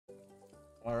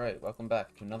Alright, welcome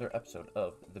back to another episode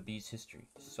of the Bees History.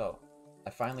 So,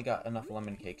 I finally got enough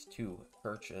lemon cakes to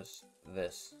purchase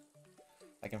this.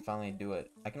 I can finally do it.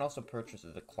 I can also purchase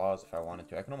the claws if I wanted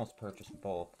to. I can almost purchase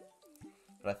both.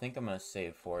 But I think I'm going to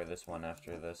save for this one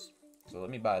after this. So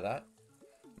let me buy that.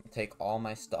 Take all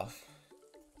my stuff.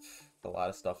 A lot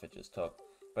of stuff it just took.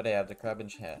 But I have the crab and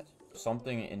chat.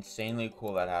 Something insanely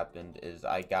cool that happened is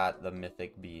I got the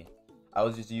mythic bee. I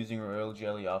was just using royal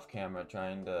jelly off camera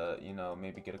trying to,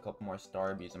 maybe get a couple more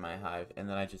star bees in my hive, and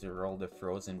then I just rolled a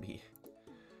frozen bee.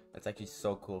 That's actually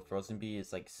so cool. Frozen bee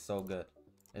is like so good.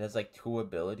 It has like two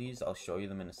abilities. I'll show you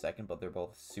them in a second, but they're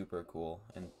both super cool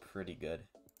and pretty good.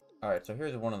 Alright, so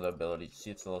here's one of the abilities.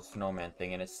 See, it's a little snowman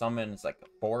thing, and it summons like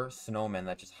 4 snowmen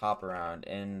that just hop around,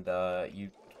 and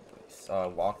you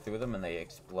walk through them and they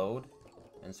explode,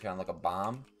 and it's kind of like a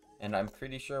bomb. And I'm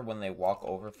pretty sure when they walk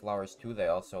over flowers too, they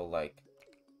also like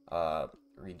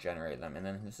regenerate them. And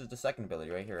then this is the second ability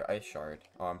right here, Ice Shard.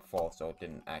 Oh, I'm full, so it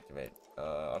didn't activate.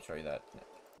 I'll show you that.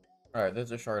 Alright,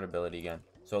 there's a shard ability again.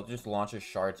 So it just launches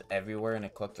shards everywhere and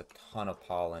it collects a ton of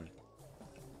pollen.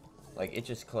 Like, it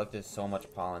just collected so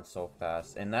much pollen so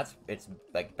fast. And that's its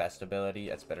like best ability.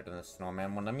 That's better than the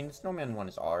snowman one. I mean, the snowman one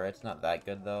is alright. It's not that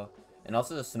good though. And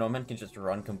also the snowman can just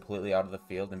run completely out of the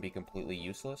field and be completely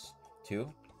useless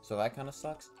too. So that kind of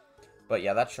sucks. But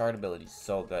yeah, that shard ability is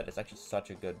so good. It's actually such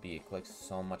a good bee. It collects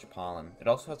so much pollen. It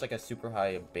also has like a super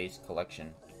high base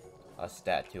collection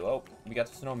stat too. Oh, we got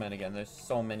the snowman again. There's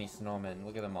so many snowmen.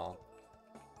 Look at them all.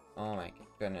 Oh my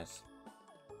goodness.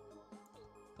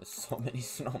 There's so many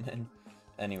snowmen.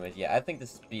 Anyways, yeah, I think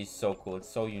this bee is so cool. It's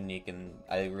so unique, and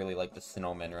I really like the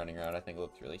snowmen running around. I think it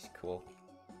looks really cool.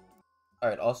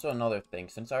 Alright, also another thing.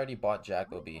 Since I already bought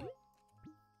Jacoby,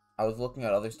 I was looking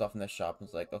at other stuff in the shop and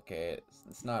was like, okay,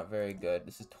 it's not very good.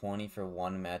 This is 20 for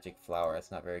one magic flower.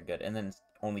 It's not very good. And then it's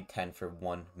only 10 for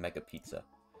one mega pizza.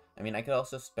 I mean, I could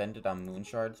also spend it on moon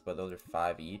shards, but those are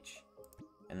 5 each.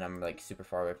 And I'm like super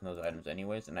far away from those items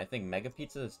anyways. And I think mega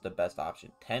pizza is the best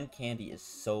option. 10 candy is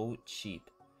so cheap.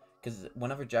 Because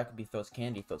whenever Jacoby throws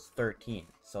candy, he throws 13.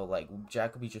 So like,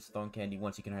 Jacoby's just throwing candy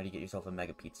once, you can already get yourself a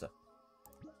mega pizza.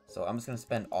 So I'm just gonna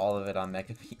spend all of it on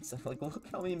mega pizza. Like, look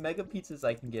how many mega pizzas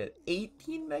I can get.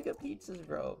 18 mega pizzas,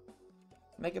 bro.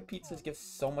 Mega pizzas give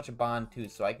so much bond too,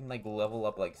 so I can like level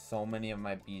up like so many of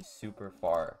my bees super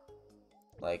far.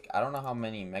 Like, I don't know how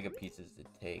many mega pizzas it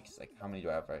takes. Like, how many do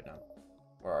I have right now?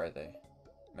 Where are they?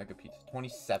 Mega pizzas.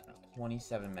 27.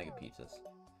 27 mega pizzas.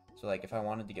 So like, if I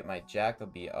wanted to get my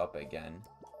Jacoby up again,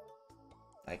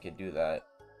 I could do that.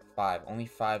 Only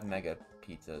 5 mega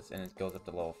pizzas, and it goes up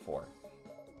to level 4.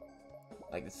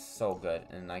 Like, it's so good,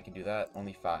 and I can do that,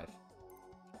 only 5.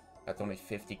 That's only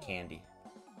 50 candy.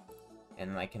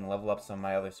 And I can level up some of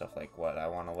my other stuff, like what, I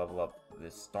want to level up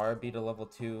this star bee to level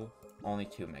 2, only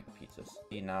 2 mega pizzas.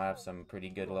 See, now I have some pretty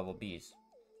good level bees.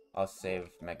 I'll save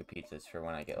mega pizzas for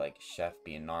when I get like Chef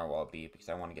Bee and Narwhal Bee, because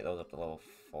I want to get those up to level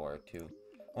 4 too.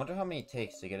 I wonder how many it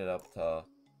takes to get it up to...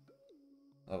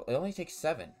 It only takes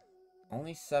 7.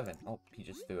 Only 7. Oh, he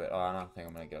just threw it. Oh, I don't think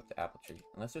I'm gonna get up the apple tree.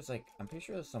 Unless there's like, I'm pretty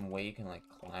sure there's some way you can like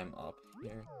climb up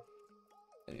here.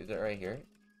 Is it right here?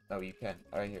 Oh, you can.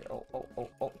 Right here. Oh, oh, oh,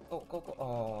 oh, oh, go, go.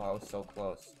 Oh, I was so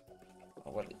close.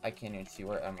 Oh, what? I can't even see.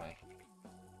 Where am I?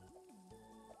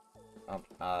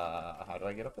 How do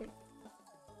I get up there?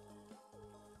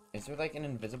 Is there like an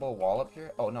invisible wall up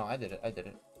here? Oh, no, I did it. I did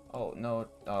it. Oh, no.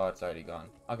 Oh, it's already gone.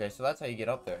 Okay, so that's how you get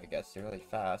up there, I guess. You're really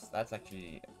fast. That's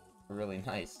actually really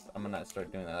nice. I'm gonna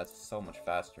start doing that. That's so much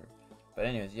faster. But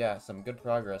anyways, yeah, some good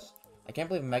progress. I can't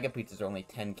believe mega pizzas are only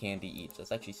 10 candy each.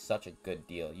 That's actually such a good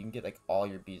deal. You can get like all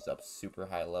your bees up super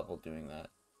high level doing that.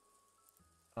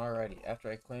 Alrighty, after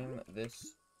I claim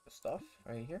this stuff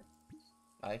right here,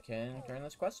 I can turn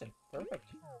this quest in. Perfect.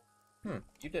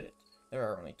 You did it. There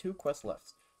are only 2 quests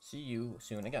left. See you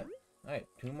soon again. Alright,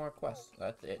 2 more quests.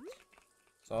 That's it.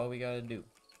 That's all we gotta do.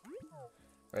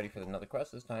 Ready for another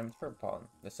quest? This time it's Purple Pollen,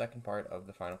 the second part of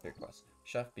the final 3 quests.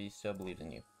 Chef Bee still believes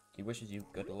in you. He wishes you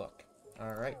good luck.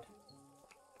 Alright.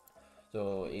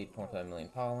 So 8.5 million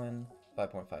pollen,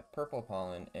 5.5 purple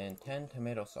pollen, and 10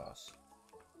 tomato sauce.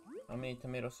 How many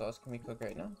tomato sauce can we cook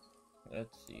right now?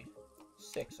 Let's see.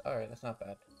 6. Alright, that's not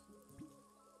bad.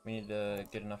 We need to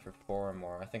get enough for 4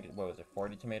 more. I think, what was it,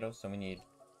 40 tomatoes? So we need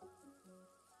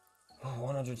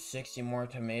 160 more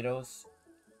tomatoes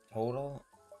total,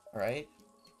 right?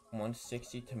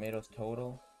 160 tomatoes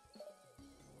total.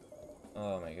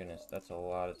 Oh my goodness, that's a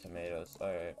lot of tomatoes.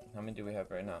 Alright, how many do we have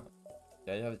right now?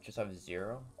 Did I just have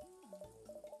 0?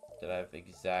 Did I have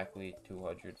exactly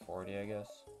 240, I guess?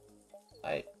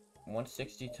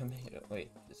 160 tomato.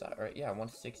 Wait, is that right? Yeah,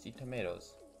 160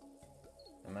 tomatoes.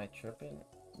 Am I tripping?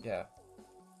 Yeah.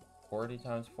 40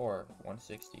 times 4,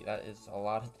 160. That is a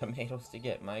lot of tomatoes to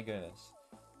get, my goodness.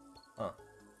 Huh.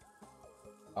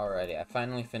 Alrighty, I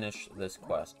finally finished this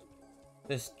quest.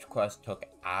 This quest took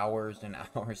hours and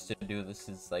hours to do. This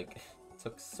is like, it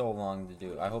took so long to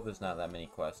do. I hope there's not that many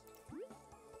quests.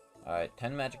 Alright,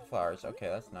 10 magic flowers. Okay,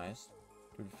 that's nice.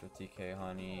 250k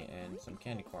honey and some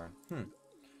candy corn.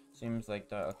 Seems like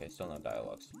that. Okay, still no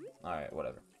dialogues. Alright,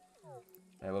 whatever.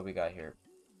 Alright, what we got here?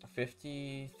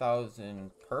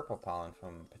 50,000 purple pollen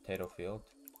from potato field.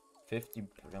 50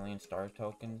 brilliant star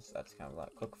tokens. That's kind of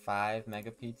like cook 5 mega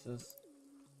pizzas.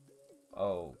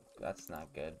 Oh, that's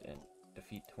not good. And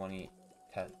defeat 20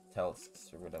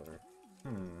 Telsks or whatever.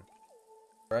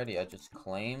 Alrighty, I just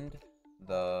claimed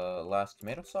the last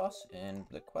tomato sauce, and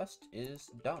the quest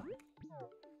is done.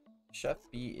 Chef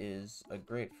Bee is a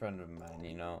great friend of mine,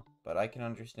 you know, but I can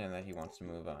understand that he wants to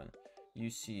move on. You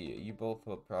see, you both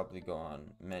will probably go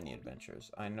on many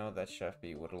adventures. I know that Chef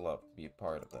Bee would love to be a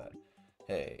part of that.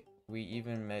 Hey, we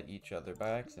even met each other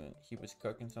by accident. He was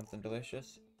cooking something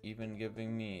delicious, even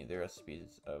giving me the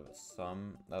recipes of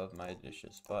some of my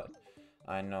dishes, but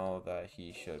I know that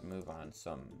he should move on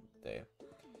someday.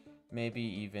 Maybe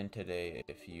even today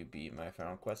if you beat my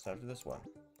final quest after this one.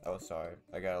 Oh, sorry,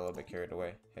 I got a little bit carried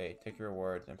away. Hey, take your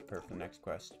rewards and prepare for the next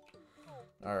quest.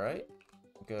 Alright,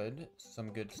 good.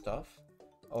 Some good stuff.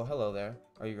 Oh, hello there.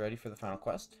 Are you ready for the final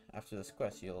quest? After this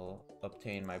quest, you'll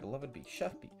obtain my beloved bee,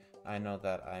 Chef Bee. I know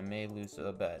that I may lose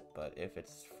a bet, but if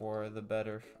it's for the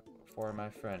better for my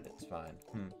friend, it's fine.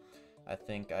 I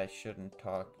think I shouldn't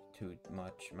talk too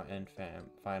much and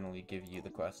finally give you the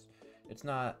quest. It's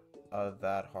not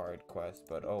that hard quest,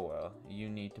 but oh well. You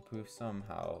need to prove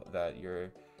somehow that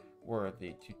you're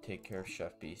worthy to take care of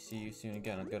Chef Bee. See you soon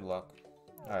again, and good luck.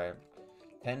 Alright.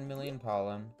 10 million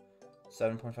pollen,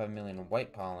 7.5 million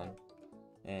white pollen,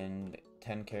 and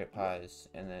 10 carrot pies,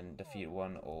 and then defeat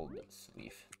 1 old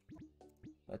leaf.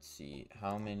 Let's see,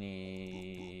 how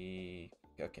many...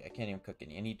 Okay, I can't even cook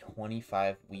any. I need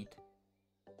 25 wheat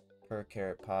per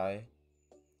carrot pie.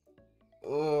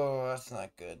 Oh, that's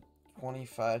not good.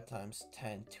 25 times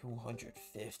 10,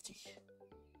 250.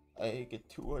 I get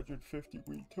 250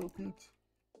 wheat tokens.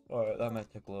 Alright, that might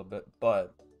take a little bit,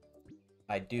 but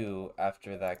I do,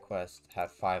 after that quest,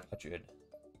 have 500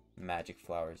 magic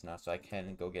flowers now, so I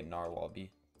can go get Narwhal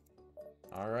Bee.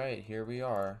 Alright, here we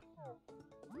are.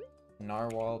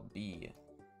 Narwhal Bee.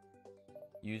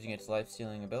 Using its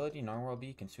life-stealing ability, Narwhal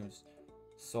Bee consumes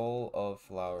soul of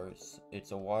flowers.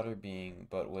 It's a water being,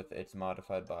 but with its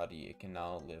modified body, it can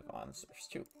now live on the surface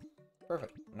too.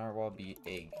 Perfect. Narwhal Bee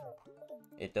egg.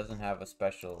 It doesn't have a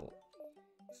special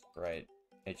sprite.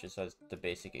 It just has the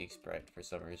basic egg sprite for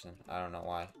some reason. I don't know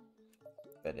why.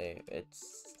 But hey,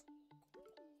 it's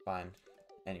fine.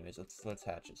 Anyways, let's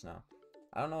hatch this now.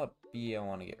 I don't know what bee I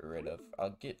want to get rid of.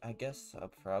 I guess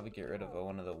I'll probably get rid of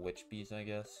one of the witch bees, I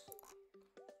guess.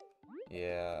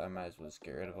 Yeah, I might as well just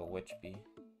get rid of a witch bee.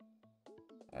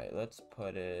 Alright, let's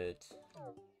put it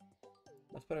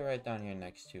right down here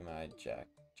next to my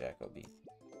Jacko bee.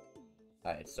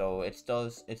 Alright, so it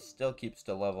still keeps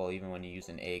the level even when you use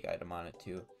an egg item on it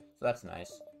too. So that's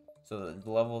nice. So the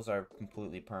levels are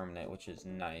completely permanent, which is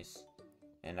nice.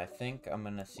 And I think I'm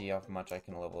gonna see how much I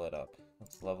can level it up.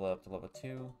 Let's level it up to level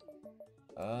 2.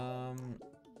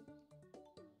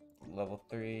 Level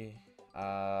 3.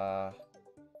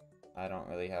 I don't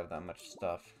really have that much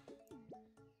stuff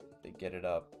to get it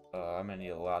up. I'm gonna need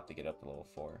a lot to get up to level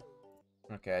 4.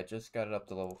 Okay, I just got it up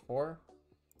to level 4.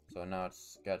 So now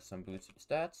it's got some boosted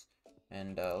stats.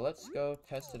 And let's go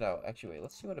test it out. Actually, wait,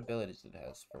 let's see what abilities it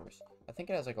has first. I think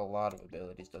it has like a lot of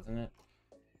abilities, doesn't it?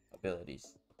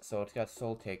 Abilities. So it's got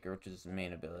Soul Taker, which is the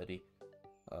main ability.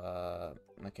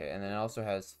 Okay, and then it also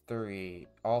has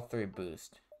all three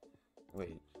boost.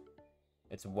 Wait.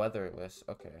 It's weatherless.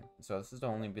 Okay, so this is the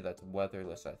only bee that's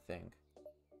weatherless, I think.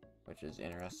 Which is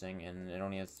interesting, and it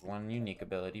only has one unique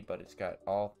ability, but it's got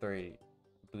all 3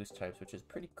 boost types, which is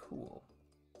pretty cool.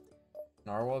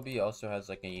 Narwhal Bee also has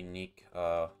like a unique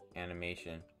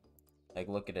animation. Like,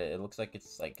 look at it. It looks like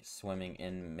it's like swimming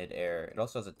in midair. It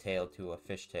also has a tail too, a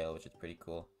fish tail, which is pretty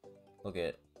cool. Look at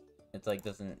it. It's like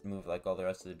doesn't move like all the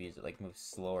rest of the bees. It like moves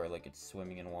slower, like it's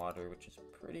swimming in water, which is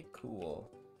pretty cool.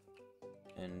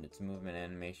 And its movement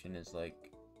animation is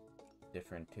like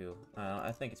different too.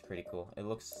 I think it's pretty cool. It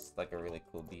looks like a really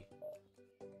cool bee.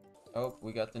 Oh,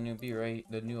 we got the new bee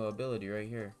the new ability right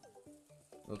here.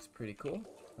 Looks pretty cool.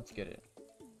 Let's get it.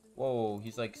 Whoa,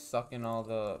 he's like sucking all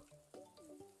the...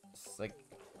 It's like,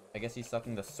 I guess he's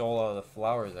sucking the soul out of the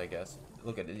flowers, I guess.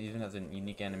 Look at it, it even has a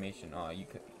unique animation. Oh, you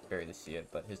could barely see it,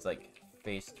 but his like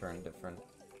face turned different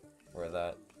for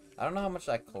that. I don't know how much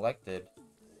I collected.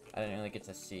 I didn't really get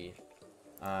to see.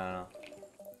 I don't know.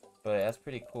 But that's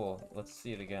pretty cool. Let's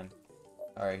see it again.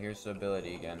 Alright, here's the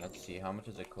ability again. Let's see. How much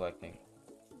is it collecting?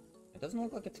 It doesn't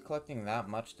look like it's collecting that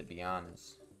much, to be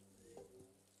honest.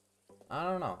 I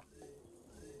don't know.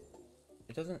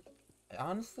 It doesn't...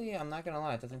 Honestly, I'm not gonna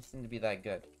lie. It doesn't seem to be that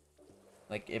good.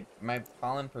 Like, my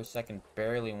pollen per second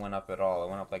barely went up at all. It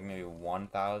went up like maybe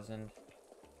 1,000.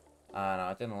 I don't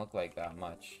know. It didn't look like that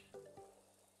much.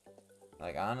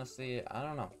 Like, honestly, I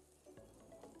don't know.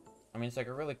 I mean, it's like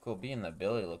a really cool bee and the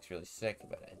ability looks really sick,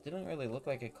 but it didn't really look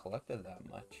like it collected that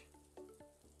much.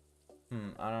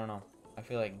 I don't know. I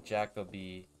feel like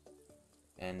Jacoby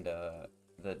and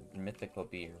the mythical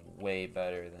bee are way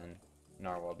better than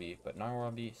Narwhal bee, but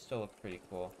Narwhal bee still looks pretty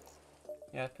cool.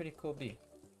 Yeah, pretty cool bee.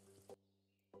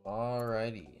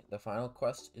 Alrighty, the final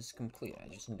quest is complete. I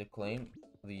just need to claim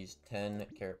these 10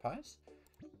 carrot pies,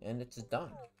 and it's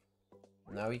done.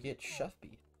 Now we get Chef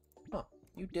Bee. Huh,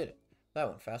 you did it. That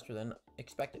went faster than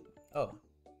expected. Oh,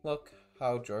 look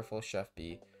how joyful Chef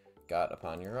Bee got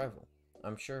upon your arrival.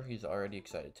 I'm sure he's already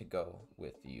excited to go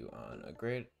with you on a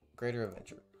greater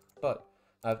adventure. But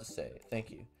I have to say, thank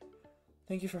you.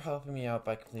 Thank you for helping me out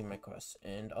by completing my quest,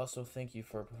 and also thank you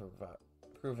for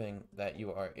proving that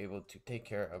you are able to take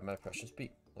care of my precious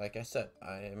bee. Like I said,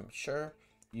 I am sure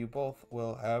you both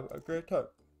will have a great time.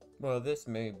 Well, this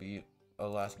may be a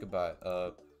last goodbye.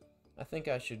 I think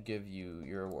I should give you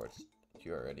your awards.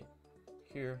 You are ready.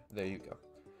 Here, there you go.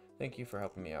 Thank you for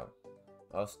helping me out.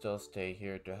 I'll still stay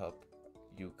here to help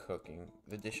you cooking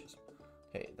the dishes.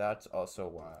 Hey, that's also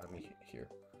why I'm here.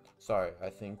 Sorry, I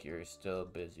think you're still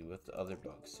busy with the other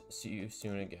bugs. See you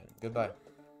soon again. Goodbye.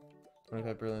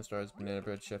 25 brilliant stars, banana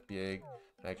bread, chef bee egg,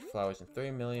 extra flowers, and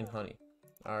 3 million honey.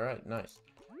 Alright, nice.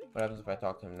 What happens if I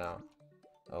talk to him now?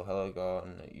 Oh, hello, go,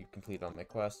 and you complete all my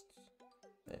quests.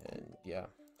 And yeah,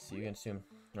 see you again soon.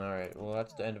 Alright, well,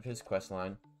 that's the end of his quest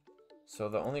line. So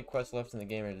the only quests left in the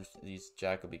game are just these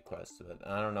Jacoby quests, but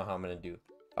I don't know how I'm gonna do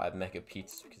 5 mega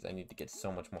pizzas because I need to get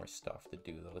so much more stuff to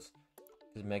do those.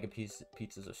 Because mega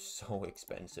pizzas are so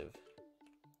expensive.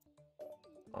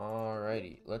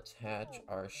 Alrighty, let's hatch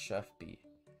our chef bee.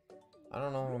 I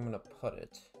don't know where I'm gonna put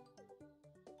it.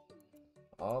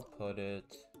 I'll put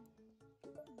it...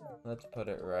 Let's put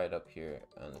it right up here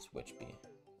on this witch bee.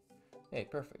 Hey,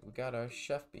 perfect. We got our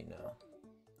chef bee now.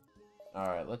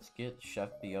 Alright, let's get chef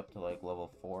bee up to like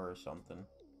level 4 or something.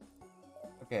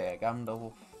 Okay, I got him to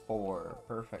level 4.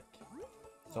 Perfect.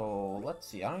 So, let's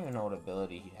see. I don't even know what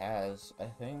ability he has. I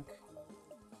think...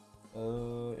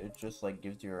 it just like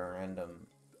gives you a random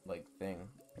like thing.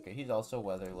 Okay, he's also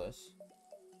weatherless.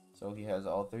 So he has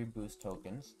all 3 boost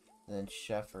tokens. And then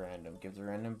chef random gives a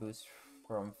random boost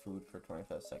from food for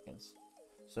 25 seconds.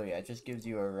 So yeah, it just gives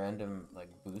you a random like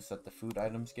boost that the food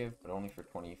items give, but only for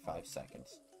 25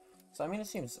 seconds. So I mean, it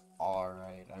seems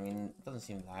alright. I mean, it doesn't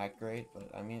seem that great, but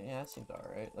I mean, yeah, it seems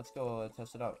alright. Let's go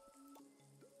test it out.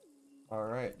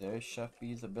 Alright, there's Chef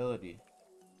Bee's ability.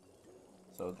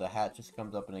 So the hat just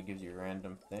comes up and it gives you a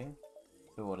random thing.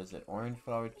 So what is it? Orange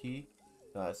flower tea.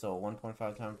 So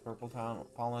 1.5 times purple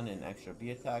pollen and extra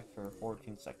bee attack for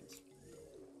 14 seconds.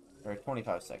 Or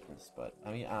 25 seconds, but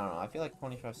I mean, I don't know. I feel like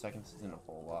 25 seconds isn't a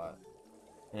whole lot.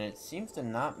 And it seems to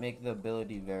not make the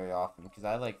ability very often, because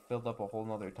I like filled up a whole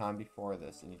nother time before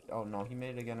this, and oh no, he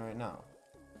made it again right now.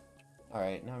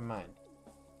 Alright, never mind.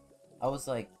 I was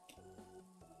like,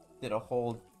 did a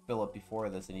whole fill up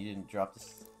before this, and he didn't drop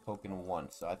this token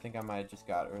once, so I think I might have just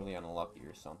got early unlucky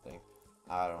or something.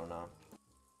 I don't know.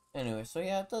 Anyway, so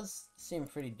yeah, it does seem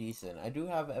pretty decent. I do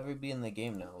have every bee in the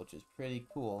game now, which is pretty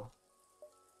cool.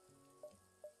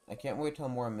 I can't wait till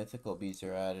more mythical bees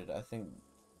are added. I think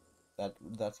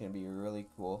that's gonna be really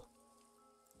cool.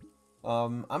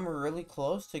 I'm really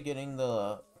close to getting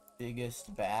the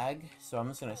biggest bag, so I'm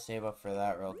just gonna save up for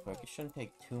that real quick. It shouldn't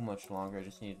take too much longer. I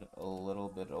just need a little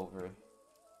bit over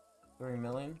 3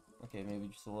 million. Okay, maybe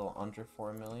just a little under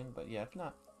 4 million, but yeah, if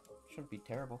not, it shouldn't be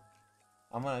terrible.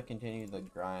 I'm gonna continue the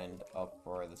grind up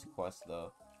for this quest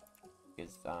though,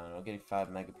 because I don't know, getting 5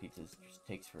 mega pizzas just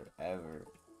takes forever.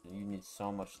 You need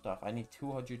so much stuff. I need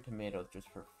 200 tomatoes just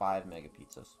for 5 mega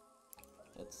pizzas.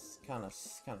 It's kind of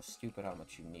stupid how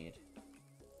much you need.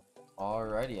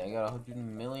 Alrighty, I got 100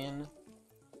 million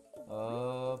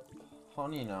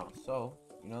honey now. So,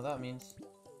 you know what that means.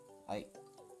 I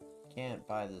can't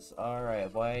buy this.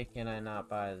 Alright, why can I not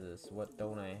buy this? What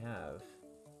don't I have?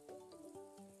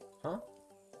 Huh?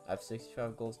 I have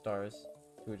 65 gold stars.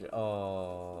 200.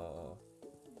 Oh.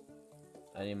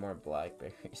 I need more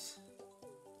blackberries.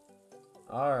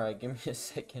 Alright, give me a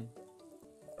second.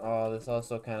 Oh, this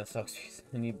also kind of sucks because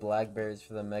I need blackberries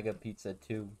for the mega pizza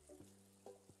too.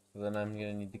 Then I'm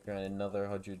gonna need to grind another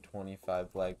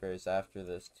 125 blackberries after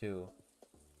this too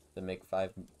to make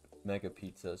 5 mega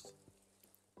pizzas.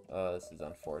 This is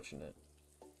unfortunate.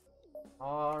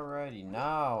 Alrighty,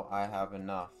 now I have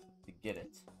enough to get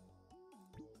it.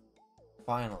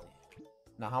 Finally.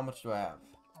 Now how much do I have?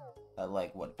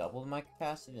 Like, what, doubled my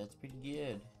capacity? That's pretty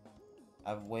good. I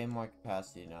have way more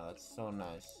capacity now, that's so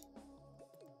nice.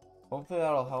 Hopefully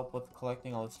that'll help with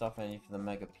collecting all the stuff I need for the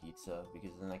mega pizza,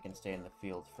 because then I can stay in the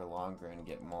field for longer and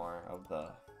get more of the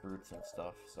fruits and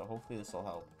stuff. So hopefully this will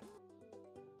help.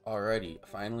 Alrighty,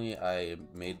 finally I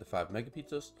made the 5 mega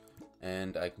pizzas,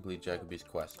 and I completed Jacoby's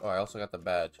quest. Oh, I also got the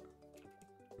badge,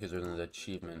 because there's an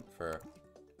achievement for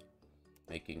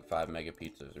making 5 mega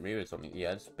pizzas, or maybe it's something.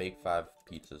 Yeah, just bake 5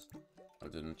 pizzas.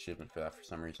 There's an achievement for that for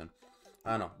some reason.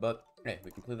 I don't know, but hey,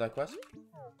 we completed that quest.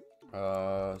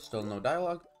 Still no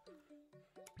dialogue.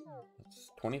 It's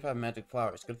 25 magic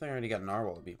flowers. Good thing I already got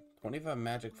Narwhal. 25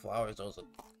 magic flowers, those are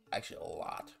actually a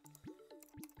lot.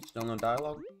 Still no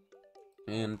dialogue.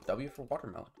 And W for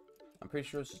watermelon. I'm pretty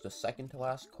sure this is the second to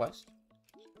last quest.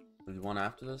 There's one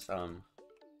after this. I mean,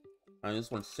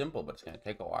 this one's simple, but it's gonna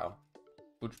take a while.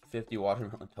 50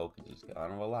 watermelon tokens is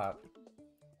kind of a lot.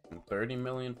 And 30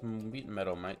 million from wheat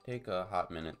meadow might take a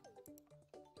hot minute.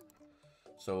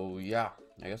 So yeah,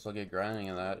 I guess I'll get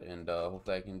grinding on that, and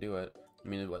hopefully I can do it. I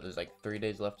mean, what, there's like 3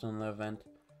 days left on the event.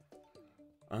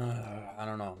 I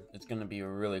don't know. It's gonna be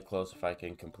really close if I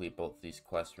can complete both these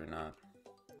quests or not.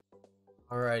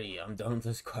 Alrighty, I'm done with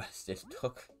this quest. It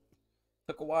took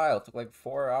a while. It took like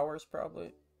 4 hours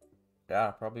probably.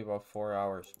 Yeah, probably about 4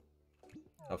 hours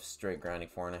of straight grinding,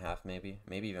 4.5 maybe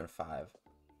even 5.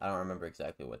 I don't remember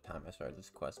exactly what time I started this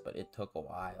quest, but it took a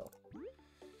while.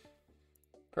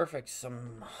 Perfect.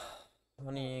 Some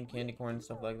honey and candy corn and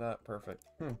stuff like that. Perfect.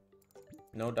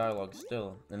 No dialogue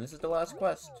still, and this is the last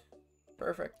quest.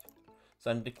 Perfect.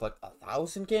 So I need to collect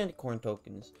 1,000 candy corn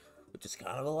tokens, which is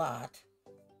kind of a lot.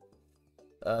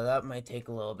 That might take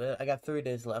a little bit. I got 3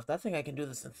 days left. I think I can do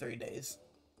this in 3 days.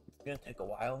 It's gonna take a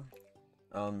while.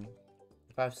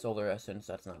 If I have solar essence,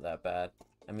 that's not that bad.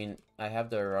 I mean, I have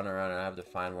to run around and I have to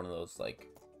find one of those, like,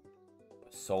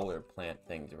 solar plant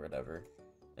things or whatever.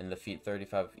 And defeat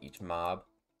 35 of each mob.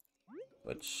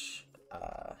 Which,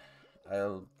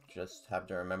 I'll just have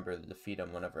to remember to defeat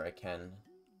them whenever I can.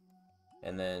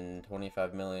 And then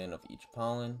 25 million of each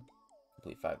pollen.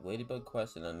 Complete 5 ladybug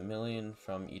quests, and 1 million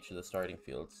from each of the starting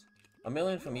fields. 1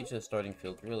 million from each of the starting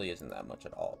fields really isn't that much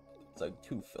at all. It's like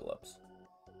 2 fill-ups.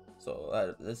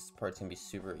 So this part's gonna be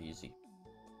super easy.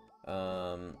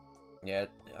 Yeah,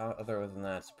 other than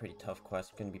that, it's a pretty tough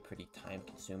quest. It's gonna be pretty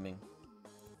time-consuming.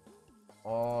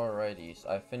 Alrighty, so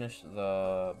I finished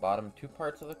the bottom 2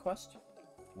 parts of the quest.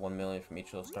 1 million from each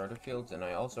of those starter fields, and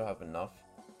I also have enough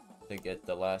to get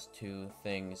the last 2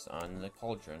 things on the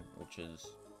cauldron, which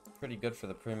is pretty good for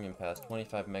the premium pass.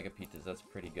 25 mega pizzas, that's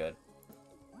pretty good.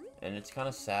 And it's kind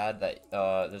of sad that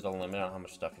there's a limit on how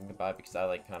much stuff you can buy, because I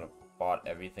like kind of bought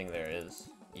everything there is,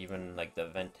 even like the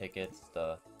event tickets,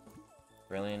 the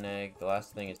brilliant egg. The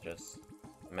last thing is just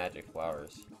magic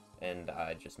flowers, and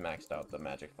I just maxed out the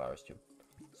magic flowers too.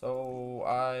 So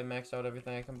I maxed out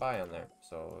everything I can buy on there.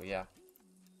 So yeah,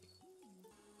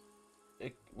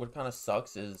 what kind of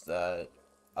sucks is that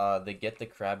they get the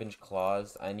Crabbage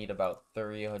Claws. I need about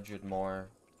 300 more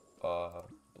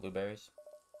blueberries.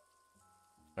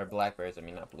 Or blackberries, I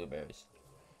mean, not blueberries.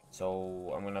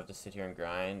 So I'm gonna have to sit here and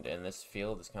grind, and this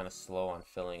field is kind of slow on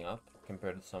filling up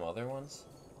compared to some other ones.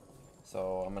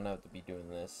 So I'm gonna have to be doing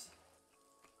this.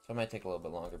 So it might take a little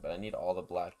bit longer, but I need all the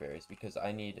blackberries because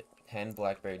I need 10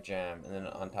 blackberry jam, and then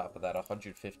on top of that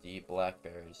 150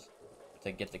 blackberries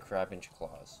to get the Crabbage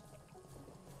Claws.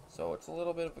 So it's a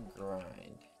little bit of a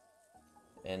grind.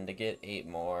 And to get 8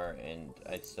 more, and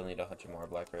I still need 100 more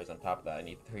blackberries. On top of that, I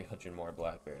need 300 more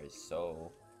blackberries.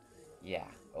 So, yeah,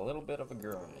 a little bit of a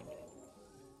grind.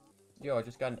 Yo, I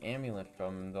just got an amulet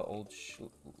from the old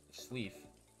sleeve.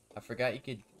 I forgot you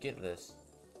could get this.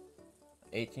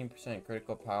 18%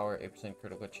 critical power, 8%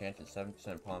 critical chance, and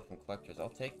 7% pollen from collectors. I'll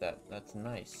take that. That's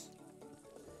nice.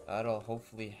 That'll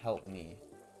hopefully help me.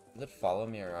 Does it follow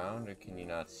me around, or can you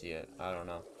not see it? I don't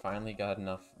know. Finally got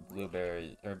enough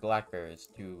blueberries, or blackberries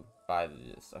to buy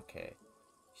this. Okay.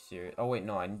 Serious? Oh wait,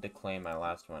 no, I need to claim my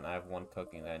last one. I have 1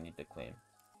 cooking that I need to claim.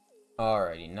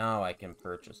 Alrighty, now I can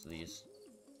purchase these.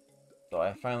 So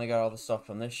I finally got all the stuff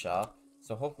from this shop.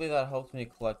 So hopefully that helps me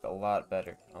collect a lot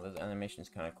better. Oh, this animation's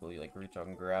kind of cool. You like reach out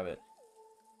and grab it.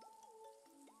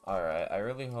 Alright, I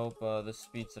really hope this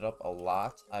speeds it up a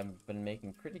lot. I've been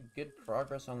making pretty good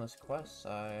progress on this quest.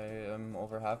 I am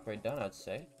over halfway done, I'd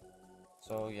say.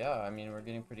 So yeah, I mean, we're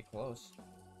getting pretty close.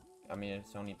 I mean,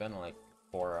 it's only been like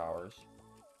 4 hours.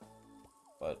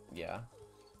 But yeah.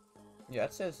 Yeah,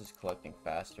 I'd say this is collecting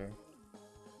faster.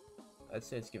 I'd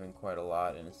say it's giving quite a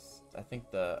lot, and I think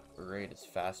the rate is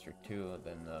faster too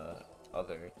than the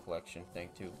other collection thing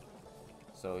too.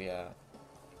 So yeah,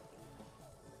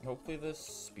 hopefully this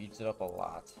speeds it up a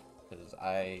lot, because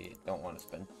I don't want to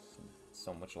spend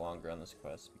so much longer on this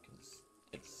quest because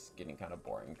it's getting kind of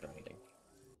boring grinding.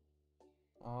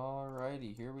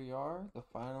 Alrighty, here we are, the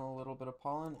final little bit of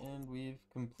pollen, and we've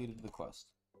completed the quest.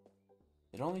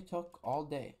 It only took all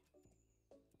day.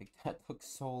 Like, that took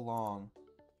so long.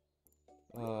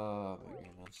 Oh my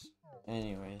goodness.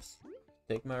 Anyways,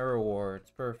 take my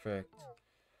rewards. Perfect.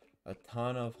 A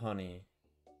ton of honey.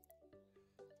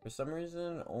 For some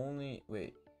reason, only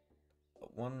wait.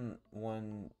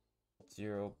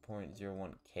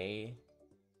 0.01K.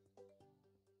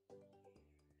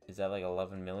 Is that like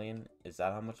 11 million? Is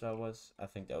that how much that was? I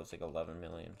think that was like 11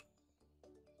 million.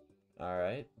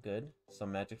 Alright, good.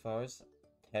 Some magic flowers.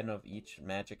 10 of each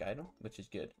magic item, which is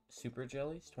good. Super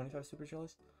jellies. 25 super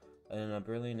jellies. And a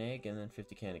brilliant egg, and then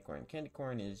 50 candy corn. Candy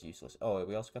corn is useless. Oh,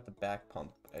 we also got the back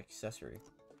pump accessory.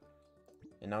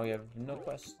 And now we have no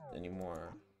quest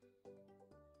anymore.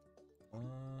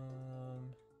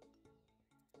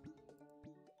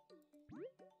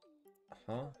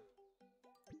 Huh?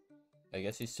 I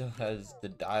guess he still has the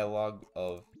dialogue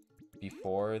of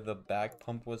before the back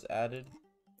pump was added.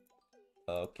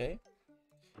 Okay.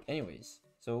 Anyways,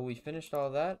 so we finished all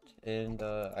that, and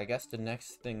I guess the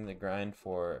next thing to grind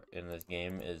for in this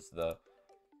game is the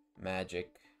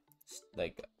magic,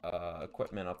 like,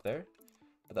 equipment up there.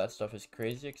 But that stuff is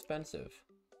crazy expensive.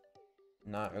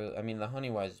 Not really, I mean, the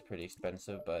honey wise is pretty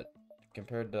expensive, but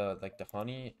compared to, like, the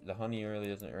honey really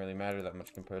doesn't really matter that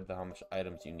much compared to how much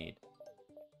items you need.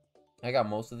 I got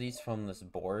most of these from this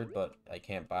board, but I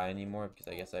can't buy anymore because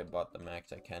I guess I bought the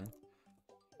max I can.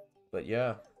 But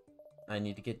yeah, I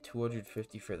need to get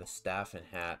 250 for the staff and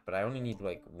hat, but I only need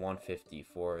like 150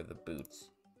 for the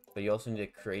boots. But you also need a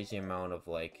crazy amount of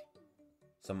like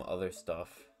some other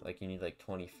stuff. Like you need like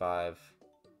 25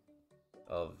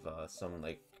 of some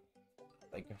like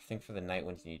I think for the night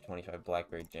ones you need 25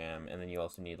 blackberry jam, and then you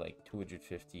also need like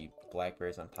 250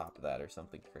 blackberries on top of that or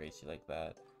something crazy like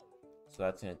that. So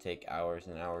that's gonna take hours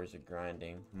and hours of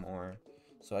grinding more.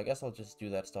 So I guess I'll just do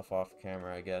that stuff off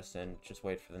camera, I guess, and just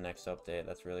wait for the next update.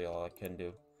 That's really all I can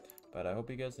do. But I hope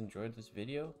you guys enjoyed this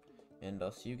video, and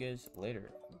I'll see you guys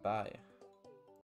later. Bye.